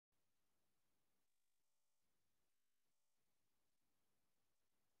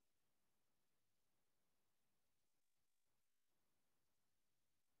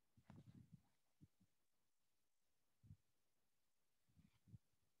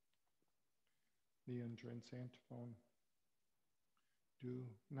The entrance antiphon. Do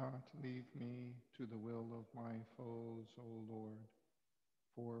not leave me to the will of my foes, O Lord,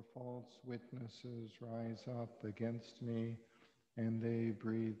 for false witnesses rise up against me, and they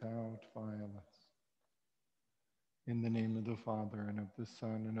breathe out violence. In the name of the Father, and of the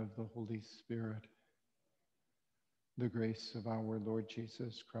Son, and of the Holy Spirit, the grace of our Lord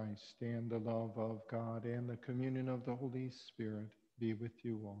Jesus Christ, and the love of God, and the communion of the Holy Spirit be with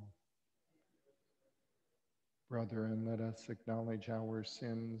you all. Brethren, let us acknowledge our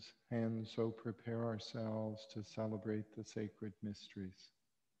sins and so prepare ourselves to celebrate the sacred mysteries.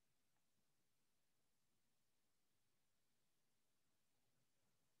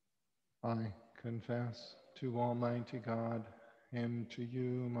 I confess to Almighty God and to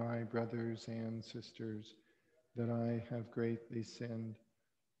you, my brothers and sisters, that I have greatly sinned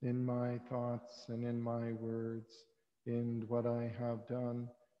in my thoughts and in my words, in what I have done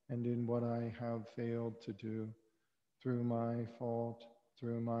and in what I have failed to do, through my fault,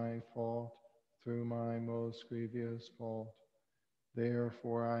 through my fault, through my most grievous fault.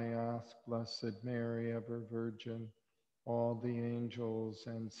 Therefore I ask Blessed Mary, ever Virgin, all the angels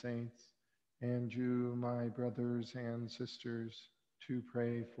and saints, and you, my brothers and sisters, to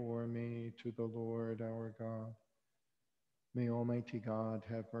pray for me to the Lord our God. May Almighty God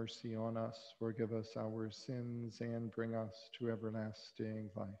have mercy on us, forgive us our sins, and bring us to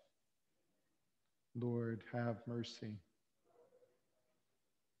everlasting life. Lord, have mercy.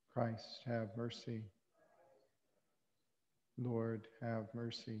 Christ, have mercy. Lord, have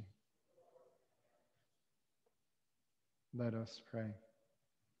mercy. Let us pray.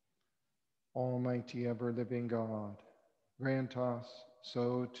 Almighty, ever-living God, grant us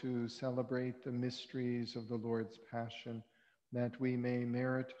so to celebrate the mysteries of the Lord's Passion, that we may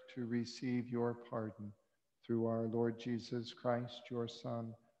merit to receive your pardon through our Lord Jesus Christ, your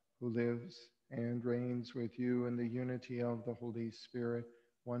Son, who lives and reigns with you in the unity of the Holy Spirit,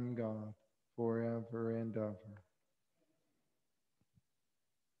 one God, forever and ever.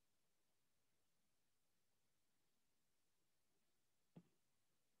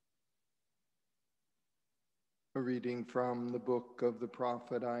 A reading from the book of the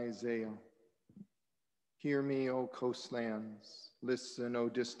prophet Isaiah. Hear me, O coastlands. Listen, O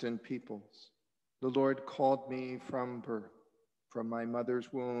distant peoples. The Lord called me from birth. From my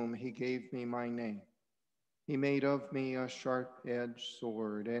mother's womb, he gave me my name. He made of me a sharp-edged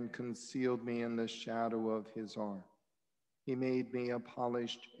sword and concealed me in the shadow of his arm. He made me a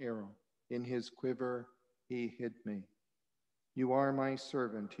polished arrow. In his quiver, he hid me. You are my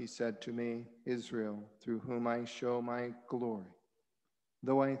servant, he said to me, Israel, through whom I show my glory.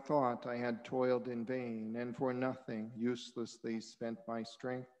 Though I thought I had toiled in vain and for nothing uselessly spent my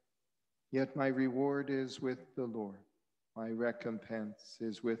strength, yet my reward is with the Lord. My recompense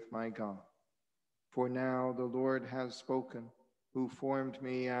is with my God. For now the Lord has spoken, who formed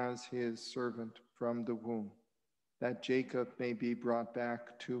me as his servant from the womb, that Jacob may be brought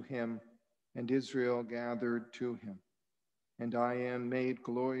back to him and Israel gathered to him. And I am made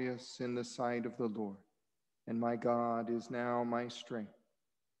glorious in the sight of the Lord, and my God is now my strength.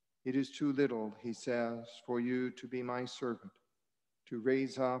 It is too little, he says, for you to be my servant, to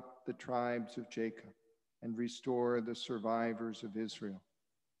raise up the tribes of Jacob and restore the survivors of Israel.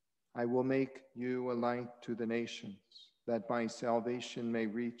 I will make you a light to the nations, that my salvation may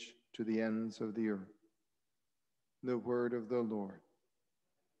reach to the ends of the earth. The word of the Lord.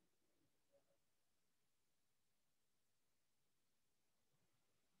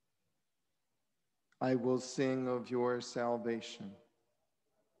 I will sing of your salvation.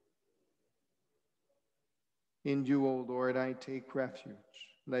 In you, O Lord, I take refuge.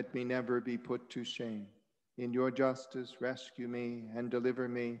 Let me never be put to shame. In your justice, rescue me and deliver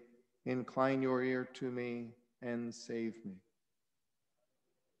me. Incline your ear to me and save me.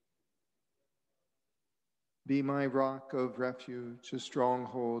 Be my rock of refuge, a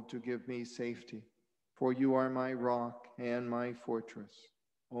stronghold to give me safety. For you are my rock and my fortress.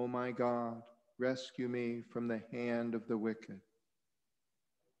 O my God, rescue me from the hand of the wicked.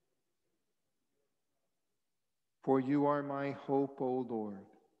 For you are my hope, O Lord,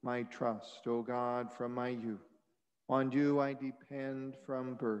 my trust, O God, from my youth. On you I depend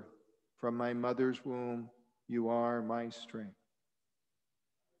from birth. From my mother's womb, you are my strength.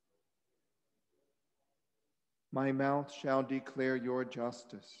 My mouth shall declare your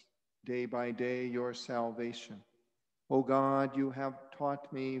justice, day by day your salvation. O God, you have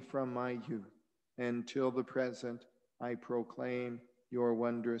taught me from my youth, and till the present I proclaim your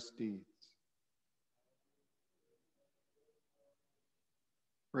wondrous deeds.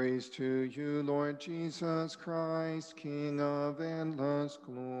 Praise to you, Lord Jesus Christ, King of endless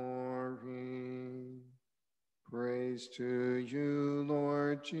glory. Praise to you,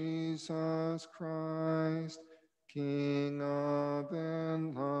 Lord Jesus Christ, King of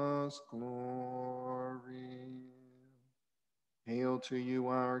endless glory. Hail to you,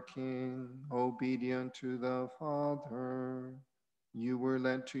 our King, obedient to the Father. You were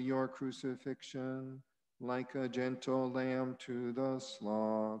led to your crucifixion like a gentle lamb to the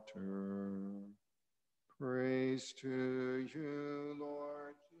slaughter. Praise to you,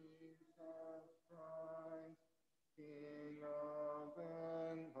 Lord Jesus Christ, King of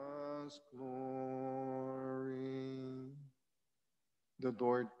endless glory. The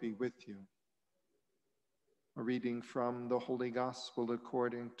Lord be with you. A reading from the Holy Gospel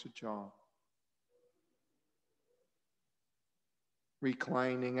according to John.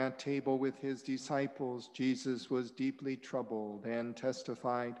 Reclining at table with his disciples, Jesus was deeply troubled and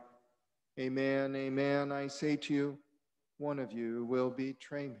testified, "Amen, amen, I say to you, one of you will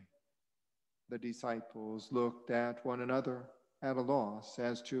betray me." The disciples looked at one another at a loss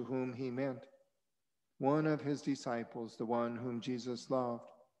as to whom he meant. One of his disciples, the one whom Jesus loved,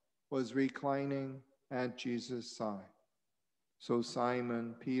 was reclining at Jesus' side. So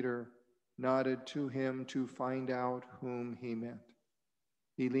Simon Peter nodded to him to find out whom he meant.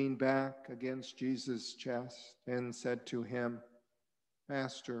 He leaned back against Jesus' chest and said to him,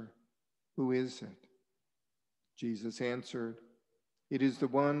 "Master, who is it?" Jesus answered, "It is the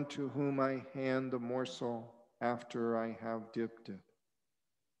one to whom I hand the morsel after I have dipped it."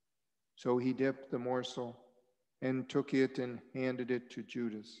 So he dipped the morsel and took it and handed it to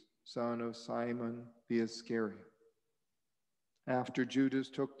Judas, son of Simon the Iscariot. After Judas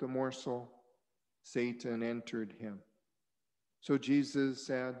took the morsel, Satan entered him. So Jesus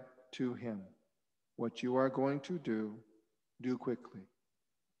said to him, "What you are going to do, do quickly."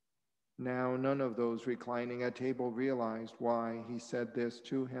 Now none of those reclining at table realized why he said this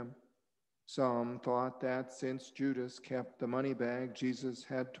to him. Some thought that since Judas kept the money bag, Jesus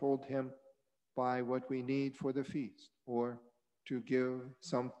had told him, "Buy what we need for the feast," or to give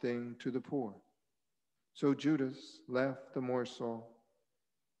something to the poor. So Judas left the morsel,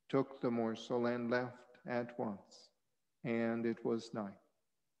 took the morsel, and left at once. And it was night.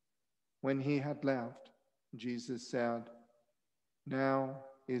 When he had left, Jesus said, "Now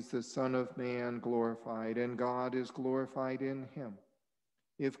is the Son of Man glorified, and God is glorified in him.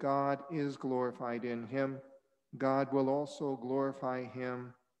 If God is glorified in him, God will also glorify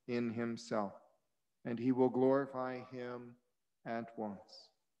him in himself, and he will glorify him at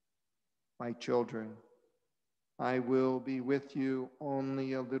once. My children, I will be with you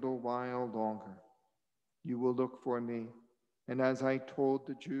only a little while longer. You will look for me, and as I told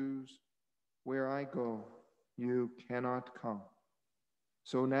the Jews, where I go, you cannot come.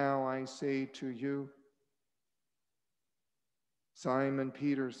 So now I say to you," Simon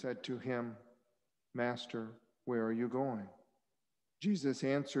Peter said to him, "Master, where are you going?" Jesus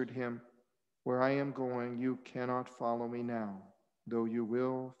answered him, "Where I am going, you cannot follow me now, though you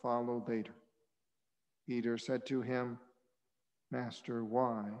will follow later." Peter said to him, "Master,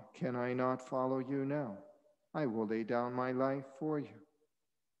 why can I not follow you now? I will lay down my life for you."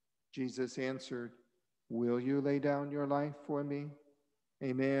 Jesus answered, "Will you lay down your life for me?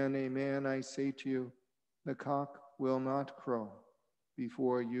 Amen, amen, I say to you, the cock will not crow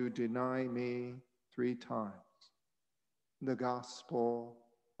before you deny me 3 times." The Gospel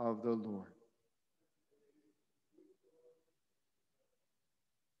of the Lord.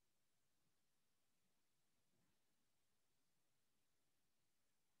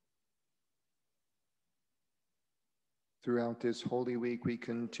 Throughout this Holy Week, we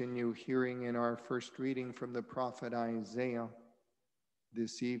continue hearing in our first reading from the prophet Isaiah,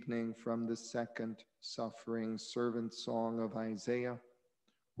 this evening from the second suffering servant song of Isaiah,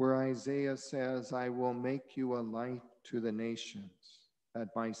 where Isaiah says, "I will make you a light to the nations,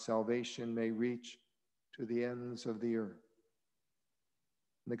 that my salvation may reach to the ends of the earth."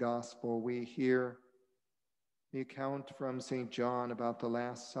 In the Gospel, we hear the account from St. John about the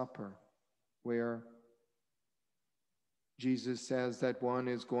Last Supper, where Jesus says that one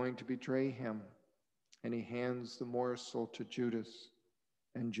is going to betray him, and he hands the morsel to Judas,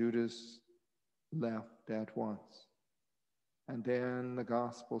 and Judas left at once. And then the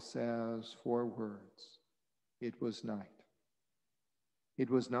Gospel says 4 words, "It was night."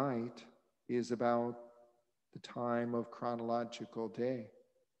 "It was night" is about the time of chronological day,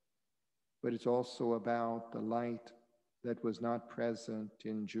 but it's also about the light that was not present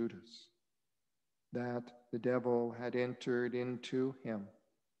in Judas, that the devil had entered into him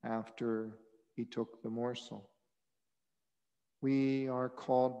after he took the morsel. We are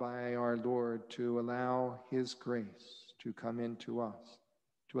called by our Lord to allow His grace to come into us,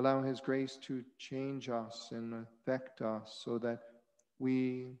 to allow His grace to change us and affect us so that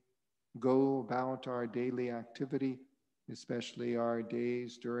we go about our daily activity, especially our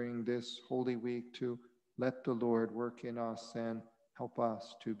days during this Holy Week, to let the Lord work in us and help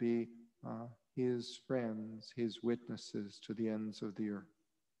us to be His friends, His witnesses to the ends of the earth.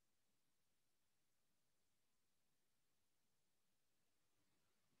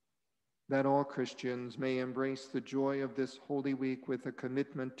 That all Christians may embrace the joy of this Holy Week with a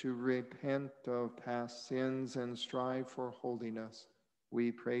commitment to repent of past sins and strive for holiness, we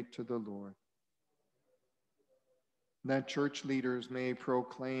pray to the Lord. That church leaders may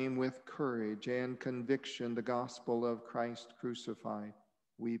proclaim with courage and conviction the gospel of Christ crucified,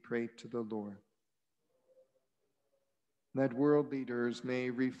 we pray to the Lord. That world leaders may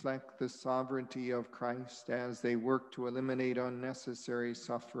reflect the sovereignty of Christ as they work to eliminate unnecessary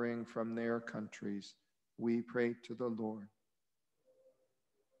suffering from their countries, we pray to the Lord.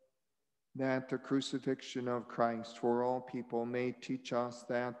 That the crucifixion of Christ for all people may teach us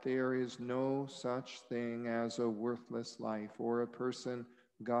that there is no such thing as a worthless life or a person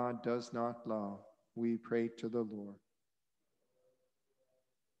God does not love, we pray to the Lord.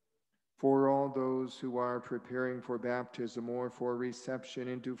 For all those who are preparing for baptism or for reception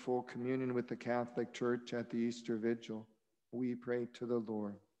into full communion with the Catholic Church at the Easter Vigil, we pray to the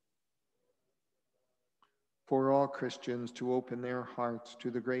Lord. For all Christians to open their hearts to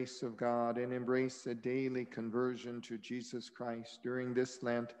the grace of God and embrace a daily conversion to Jesus Christ during this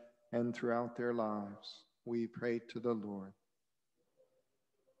Lent and throughout their lives, we pray to the Lord.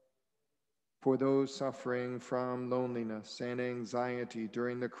 For those suffering from loneliness and anxiety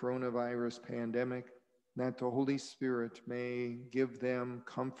during the coronavirus pandemic, that the Holy Spirit may give them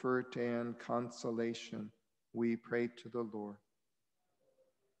comfort and consolation, we pray to the Lord.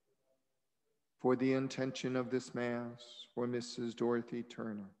 For the intention of this Mass, for Mrs. Dorothy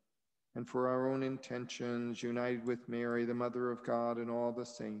Turner, and for our own intentions, united with Mary, the Mother of God, and all the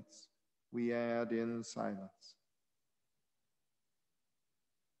saints, we add in silence.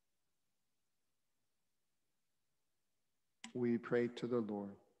 We pray to the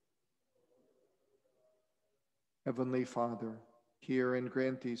Lord. Heavenly Father, hear and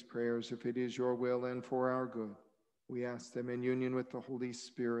grant these prayers if it is your will and for our good. We ask them in union with the Holy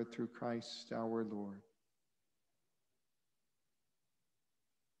Spirit through Christ our Lord.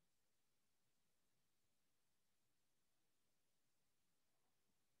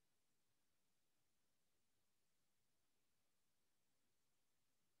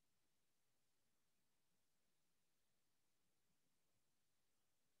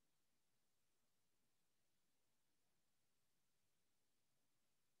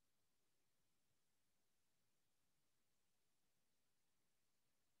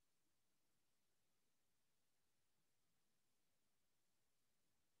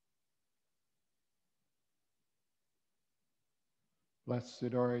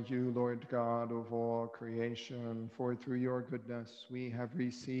 Blessed are you, Lord God of all creation, for through your goodness we have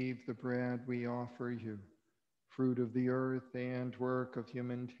received the bread we offer you, fruit of the earth and work of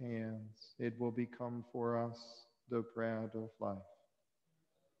human hands. It will become for us the bread of life.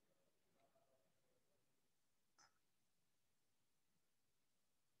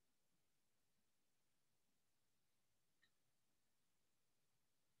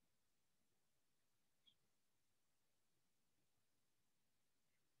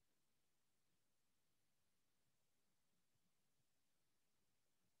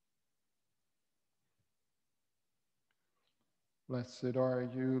 Blessed are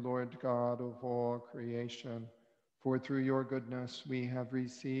you, Lord God of all creation, for through your goodness we have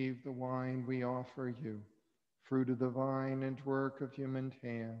received the wine we offer you, fruit of the vine and work of human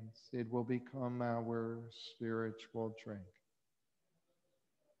hands. It will become our spiritual drink.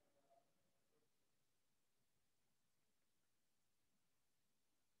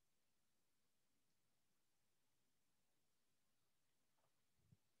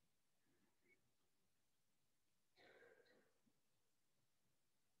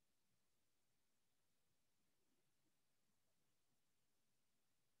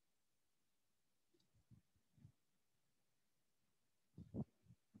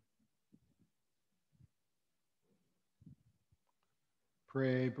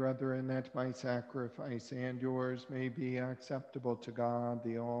 Pray, brethren, that my sacrifice and yours may be acceptable to God,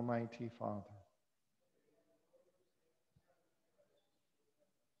 the Almighty Father.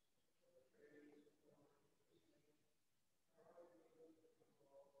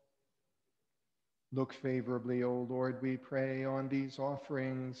 Look favorably, O Lord, we pray, on these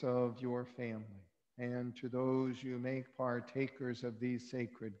offerings of your family, and to those you make partakers of these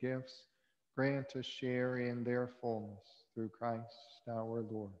sacred gifts, grant a share in their fullness through Christ our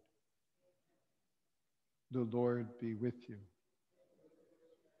Lord. The Lord be with you.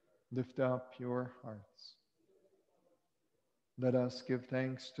 Lift up your hearts. Let us give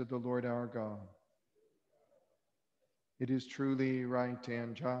thanks to the Lord our God. It is truly right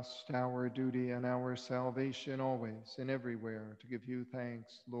and just, our duty and our salvation always and everywhere, to give you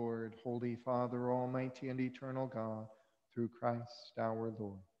thanks, Lord, Holy Father, Almighty and eternal God, through Christ our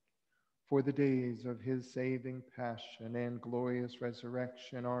Lord. For the days of his saving passion and glorious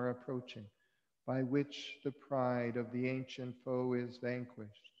resurrection are approaching, by which the pride of the ancient foe is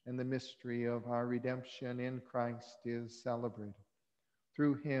vanquished, and the mystery of our redemption in Christ is celebrated.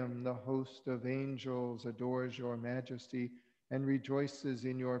 Through him the host of angels adores your majesty and rejoices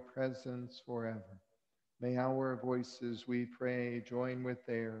in your presence forever. May our voices, we pray, join with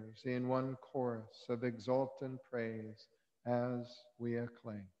theirs in one chorus of exultant praise as we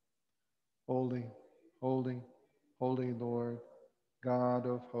acclaim. Holy, holy, holy Lord, God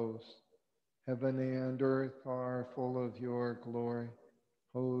of hosts, heaven and earth are full of your glory.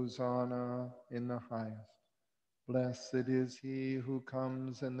 Hosanna in the highest. Blessed is he who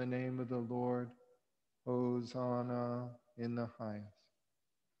comes in the name of the Lord. Hosanna in the highest.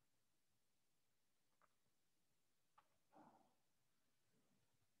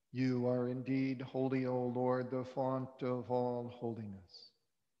 You are indeed holy, O Lord, the font of all holiness.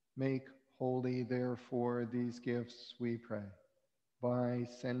 Make holy, therefore, these gifts, we pray, by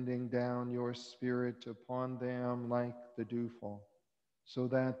sending down your Spirit upon them like the dewfall, so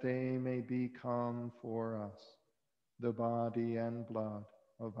that they may become for us the body and blood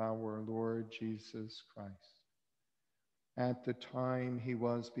of our Lord Jesus Christ. At the time he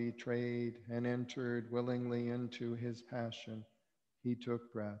was betrayed and entered willingly into his passion, he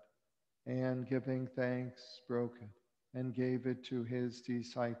took bread, and giving thanks, broke it, and gave it to his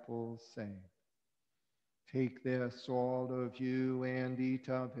disciples, saying, "Take this, all of you, and eat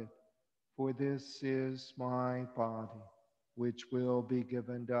of it, for this is my body, which will be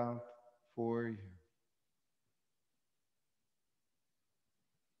given up for you."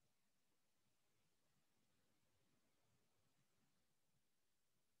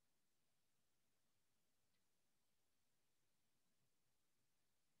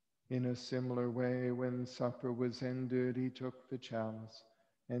 In a similar way, when supper was ended, he took the chalice,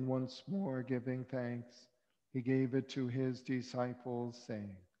 and once more giving thanks, he gave it to his disciples,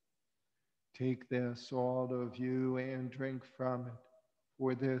 saying, "Take this, all of you, and drink from it,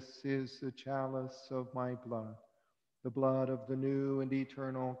 for this is the chalice of my blood, the blood of the new and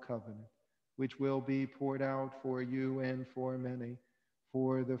eternal covenant, which will be poured out for you and for many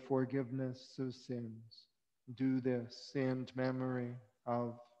for the forgiveness of sins. Do this in memory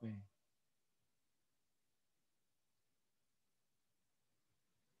of me."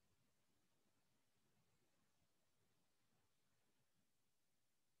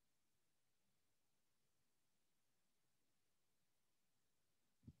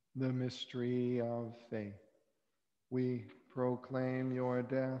 The mystery of faith. We proclaim your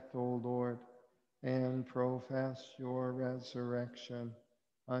death, O Lord, and profess your resurrection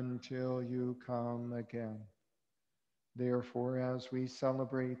until you come again. Therefore, as we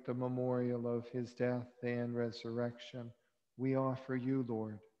celebrate the memorial of his death and resurrection, we offer you,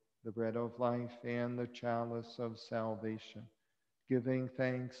 Lord, the bread of life and the chalice of salvation, giving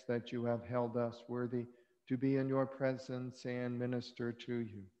thanks that you have held us worthy to be in your presence and minister to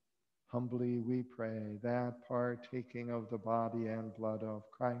you. Humbly we pray that, partaking of the body and blood of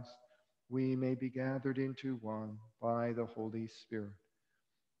Christ, we may be gathered into one by the Holy Spirit.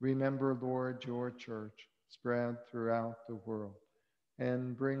 Remember, Lord, your church spread throughout the world,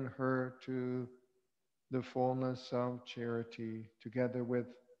 and bring her to the fullness of charity, together with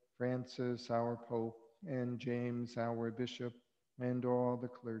Francis, our Pope, and James, our Bishop, and all the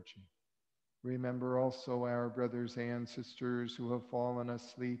clergy. Remember also our brothers and sisters who have fallen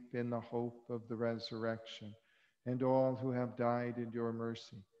asleep in the hope of the resurrection, and all who have died in your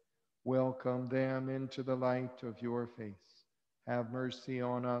mercy. Welcome them into the light of your face. Have mercy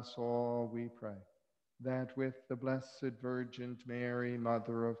on us all, we pray, that with the Blessed Virgin Mary,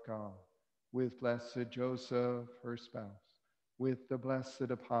 Mother of God, with blessed Joseph, her spouse, with the blessed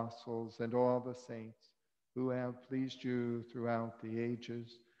apostles and all the saints who have pleased you throughout the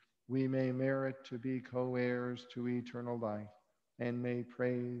ages, we may merit to be co-heirs to eternal life, and may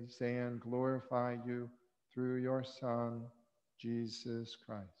praise and glorify you through your Son, Jesus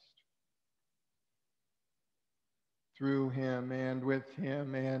Christ. Through him, and with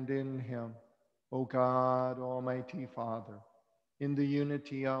him, and in him, O God, Almighty Father, In the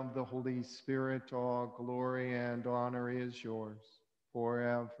unity of the Holy Spirit, all glory and honor is yours,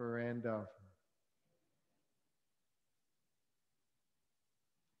 forever and ever.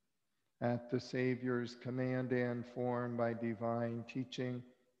 At the Savior's command and formed by divine teaching,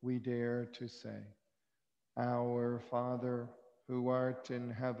 we dare to say, Our Father, who art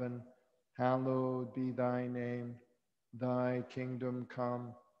in heaven, hallowed be thy name. Thy kingdom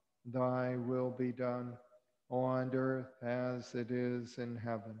come, thy will be done, on earth as it is in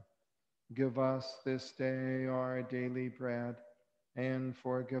heaven. Give us this day our daily bread, and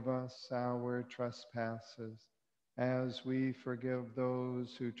forgive us our trespasses, as we forgive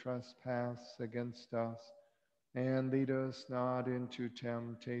those who trespass against us. And lead us not into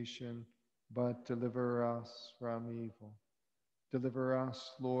temptation, but deliver us from evil. Deliver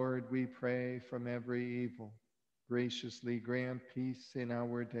us, Lord, we pray, from every evil. Graciously grant peace in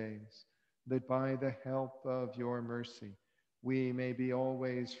our days, that by the help of your mercy we may be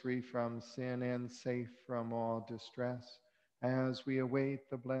always free from sin and safe from all distress, as we await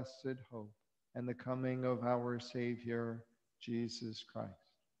the blessed hope and the coming of our Savior, Jesus Christ.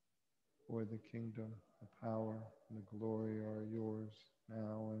 For the kingdom, the power, and the glory are yours,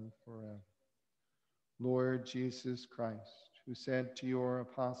 now and forever. Lord Jesus Christ, who said to your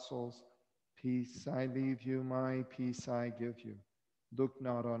apostles, Peace I leave you, my peace I give you. Look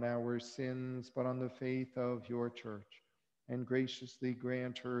not on our sins, but on the faith of your church, and graciously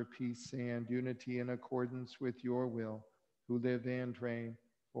grant her peace and unity in accordance with your will, who live and reign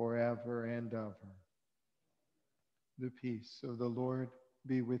forever and ever. The peace of the Lord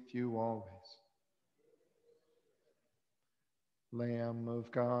be with you always. Lamb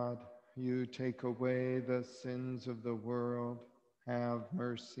of God, you take away the sins of the world, have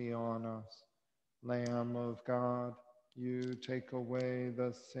mercy on us. Lamb of God, you take away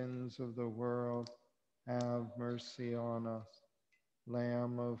the sins of the world, have mercy on us.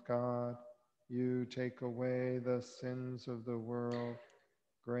 Lamb of God, you take away the sins of the world,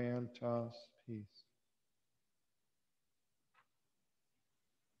 grant us peace.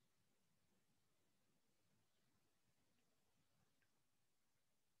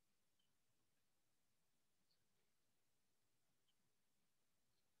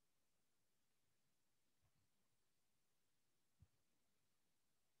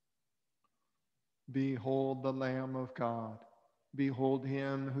 Behold the Lamb of God. Behold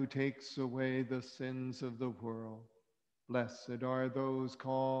him who takes away the sins of the world. Blessed are those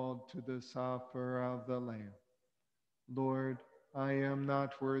called to the supper of the Lamb. Lord, I am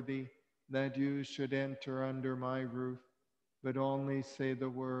not worthy that you should enter under my roof, but only say the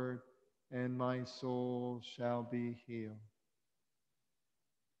word, and my soul shall be healed.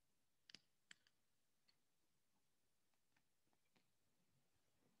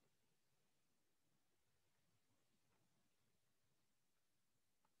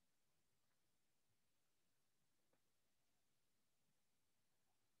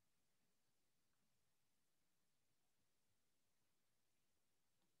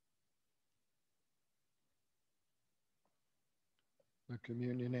 The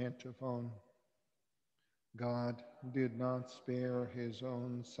communion antiphon. God did not spare his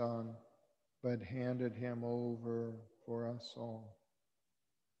own Son, but handed him over for us all.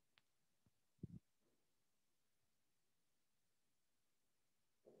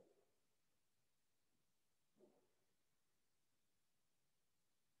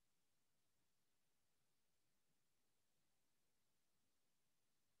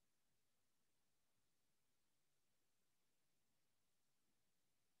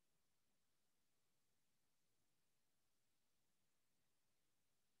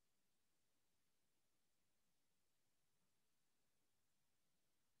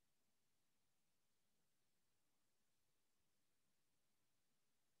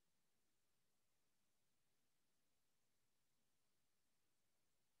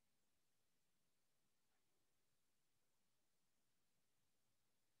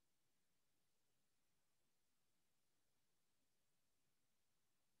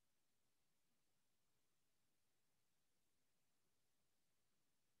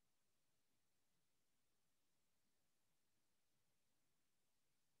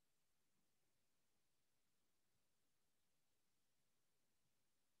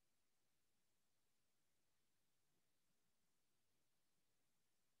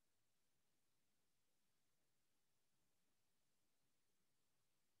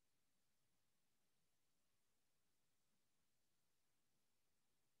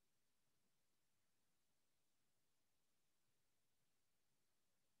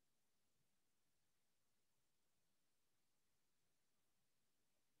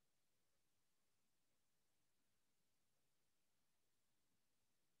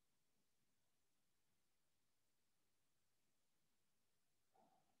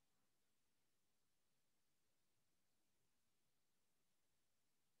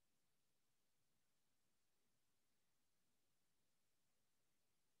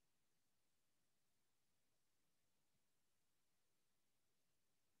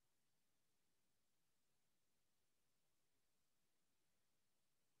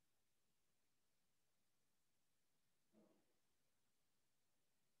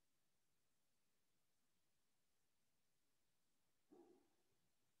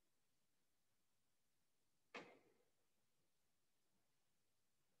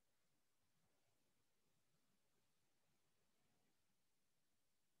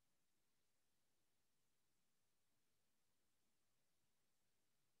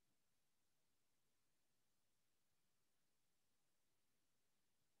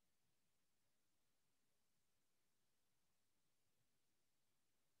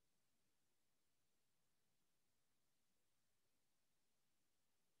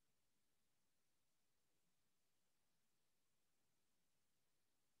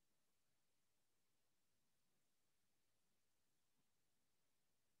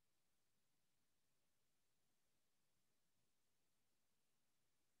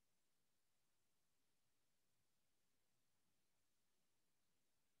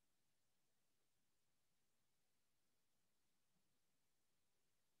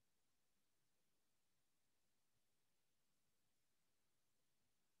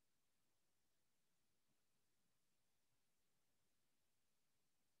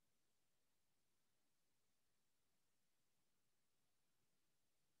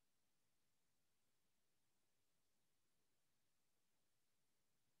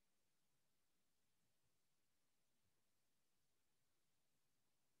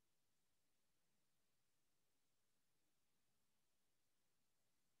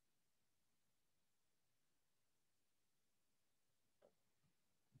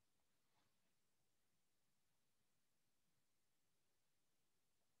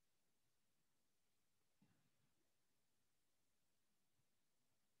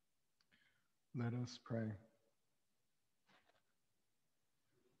 Let us pray.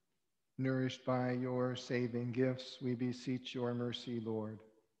 Nourished by your saving gifts, we beseech your mercy, Lord,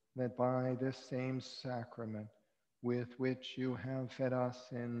 that by this same sacrament with which you have fed us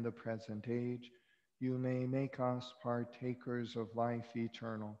in the present age, you may make us partakers of life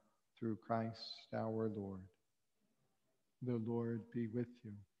eternal through Christ our Lord. The Lord be with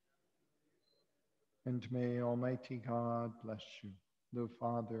you. And may Almighty God bless you, the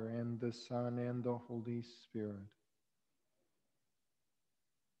Father and the Son and the Holy Spirit.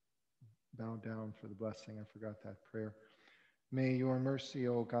 Bow down for the blessing. I forgot that prayer. May your mercy,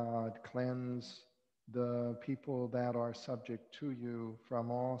 O God, cleanse the people that are subject to you from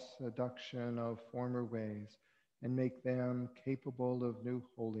all seduction of former ways, and make them capable of new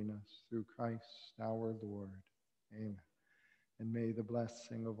holiness through Christ our Lord. Amen. And may the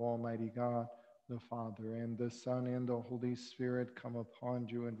blessing of Almighty God, the Father, and the Son, and the Holy Spirit come upon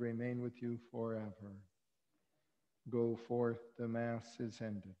you and remain with you forever. Go forth, the Mass is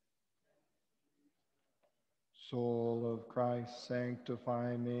ended. Soul of Christ,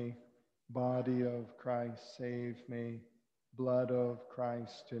 sanctify me. Body of Christ, save me. Blood of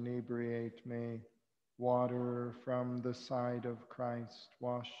Christ, inebriate me. Water from the side of Christ,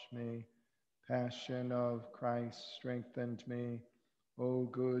 wash me. Passion of Christ, strengthened me. O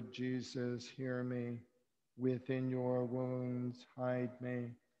good Jesus, hear me. Within your wounds, hide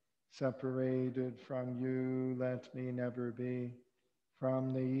me. Separated from you, let me never be.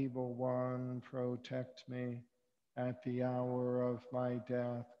 From the evil one, protect me. At the hour of my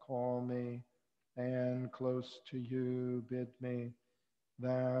death, call me, and close to you bid me,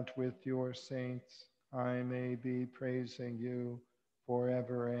 that with your saints I may be praising you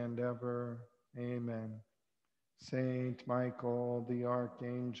forever and ever. Amen. Saint Michael, the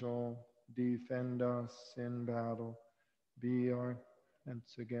archangel, defend us in battle. Be our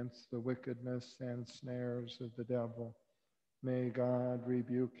defense against the wickedness and snares of the devil. May God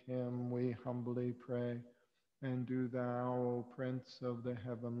rebuke him, we humbly pray. And do thou, O Prince of the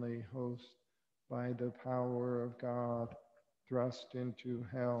heavenly host, by the power of God, thrust into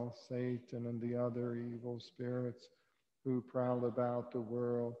hell Satan and the other evil spirits who prowl about the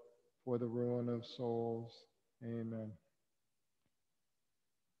world for the ruin of souls. Amen.